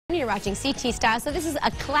You're watching CT Style. So this is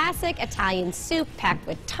a classic Italian soup packed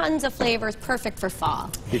with tons of flavors, perfect for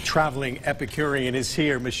fall. The traveling Epicurean is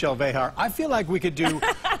here, Michelle Vehar. I feel like we could do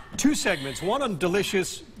two segments, one on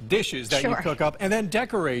delicious dishes that you cook up, and then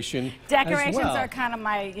decoration. Decorations as well. are kind of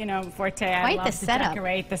my, forte. I love to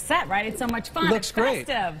decorate the set, right? It's so much fun. Looks it's great.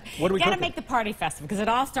 Festive. What do we You gotta cook? make the party festive because it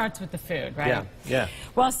all starts with the food, right? Yeah, yeah.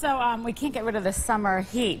 Well, so we can't get rid of the summer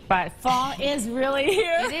heat, but fall is really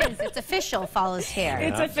here. It is. It's official. Fall is here.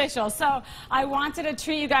 It's official. So I wanted to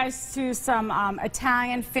treat you guys to some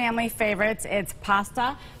Italian family favorites. It's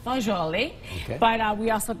Pasta Fagioli, but we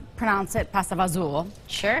also pronounce it Pasta Fagioli.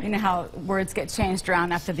 Sure. You know how words get changed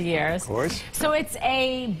around after the years. Of course. So it's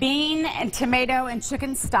a bean and tomato and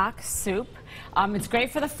chicken stock soup. It's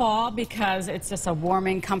great for the fall because it's just a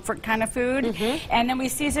warming comfort kind of food. And then we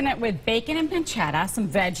season it with bacon and pancetta, some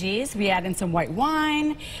veggies. We add in some white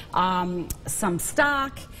wine, some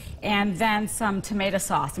stock, and then some tomato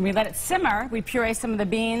sauce. And we let it simmer. We puree some of the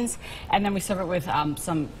beans, and then we serve it with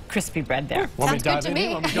some crispy bread there. Sounds good to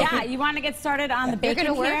me. Yeah, you want to get started on the bacon.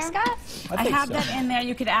 You're gonna work, here? Scott? I have that in there.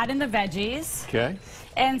 You could add in the veggies. Okay.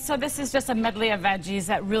 And so this is just a medley of veggies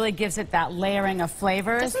that really gives it that layering of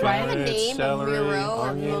flavors, Doesn't right? it have a name? Celery,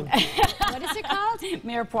 onion. What is it called?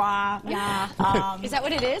 Mirepoix. Yeah. Is that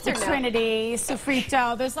what it is, or no? Trinity,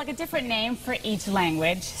 sofrito. There's like a different name for each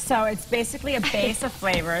language. So it's basically a base of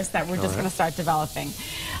flavors that we're just going to start developing.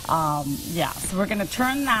 Yeah, so we're going to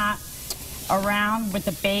turn that around with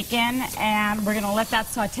the bacon, and we're going to let that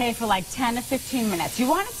saute for like 10 to 15 minutes. You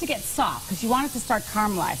want it to get soft because you want it to start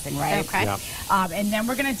caramelizing, right? Okay. Yeah. And then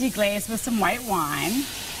we're going to deglaze with some white wine.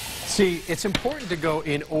 See, it's important to go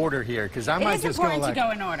in order here because I might just go like... It is important to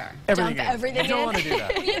go in order. Everything Dump in. everything I don't in. want to do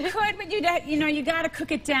that. You could, but you got to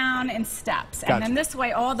cook it down in steps. Gotcha. And then this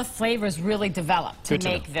way all the flavors really develop to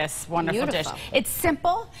make this wonderful dish. It's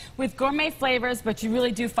simple with gourmet flavors, but you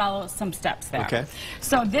really do follow some steps there. Okay.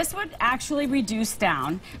 So this would actually reduce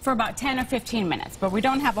down for about 10 or 15 minutes, but we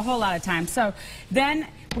don't have a whole lot of time. So then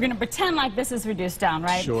we're going to pretend like this is reduced down,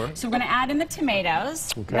 right? Sure. So we're going to add in the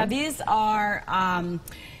tomatoes. Okay. Now these are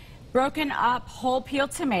broken up whole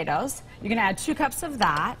peeled tomatoes. You're going to add 2 cups of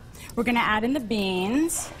that. We're going to add in the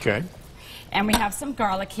beans. Okay. And we have some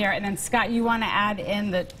garlic here. And then, Scott, you want to add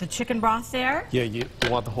in the chicken broth there? Yeah, you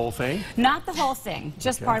want the whole thing? Not the whole thing,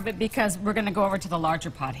 just part of it, because we're going to go over to the larger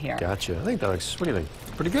pot here. Gotcha. I think that looks, what do you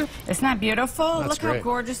think? Pretty good? Isn't that beautiful? That's Look great. how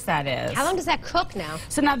gorgeous that is. How long does that cook now?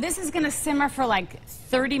 So now this is going to simmer for like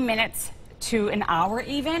 30 minutes to an hour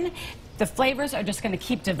even. The flavors are just going to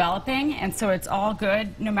keep developing, and so it's all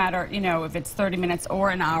good no matter, if it's 30 minutes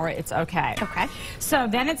or an hour, it's okay. Okay. So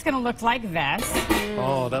then it's going to look like this.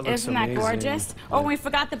 Oh, that looks Isn't amazing. that gorgeous? Oh, and we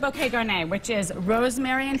forgot the bouquet garni, which is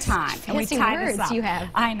rosemary and thyme. And we Fancy tie this words up. you have.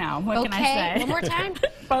 I know. What can I say? One more time.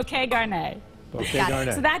 Bouquet garni. Okay,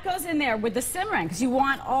 Gourmet. So that goes in there with the simmering because you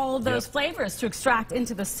want all of those flavors to extract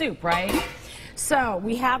into the soup, right? So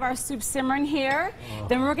we have our soup simmering here.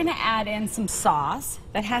 Then we're going to add in some sauce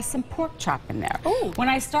that has some pork chop in there. Ooh. When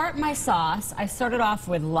I start my sauce, I start it off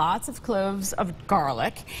with lots of cloves of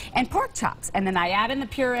garlic and pork chops. And then I add in the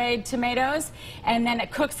pureed tomatoes, and then it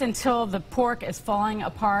cooks until the pork is falling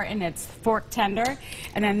apart and it's fork tender.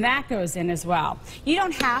 And then that goes in as well. You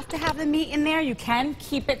don't have to have the meat in there. You can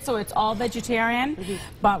keep it so it's all vegetarian,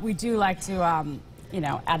 but we do like to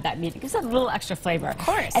add that meat. It gives it a little extra flavor. Of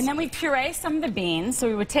course. And then we puree some of the beans. So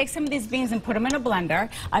we would take some of these beans and put them in a blender.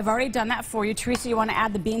 I've already done that for you. Teresa, you want to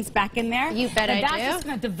add the beans back in there? You bet I do. That's just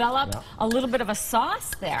going to develop a little bit of a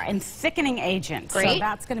sauce there and thickening agent. Great. So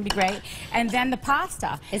that's going to be great. And then the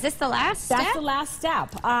pasta. Is this the last step? That's the last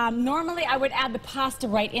step. Normally, I would add the pasta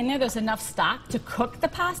right in there. There's enough stock to cook the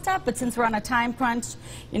pasta, but since we're on a time crunch,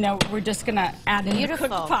 we're just going to add in the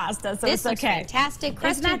cooked pasta, so this it's okay. Looks fantastic.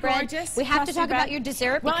 Crusty Isn't that bread. gorgeous? We have to Crusty talk bread. about your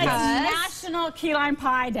dessert Well, because it's National Key Lime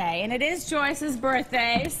Pie Day, and it is Joyce's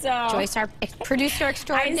birthday, so... Joyce, our producer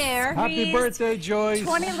extraordinaire. Happy birthday, Joyce.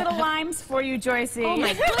 20 little limes for you, Joycey. Oh,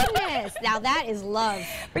 my goodness. Now, that is love.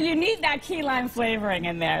 But you need that key lime flavoring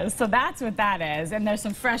in there, so that's what that is. And there's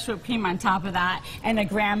some fresh whipped cream on top of that, and a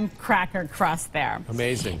graham cracker crust there.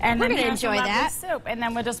 Amazing. And We're then gonna there's some enjoy lovely that. soup, and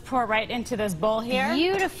then we'll just pour it right into this bowl here.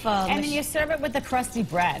 Beautiful. And then you serve it with the crusty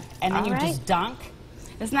bread, and then you just dunk.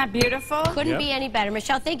 Isn't that beautiful? Couldn't be any better.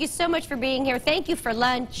 Michelle, thank you so much for being here. Thank you for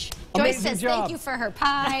lunch. Joyce Amazing says job. thank you for her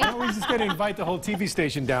pie. Now we're just going to invite the whole TV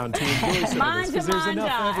station down to enjoy some of this because there's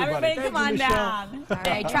enough for everybody. Everybody come on down. All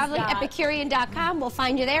right, travelingepicurean.com. We'll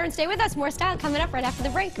find you there, and stay with us. More style coming up right after the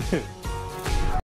break.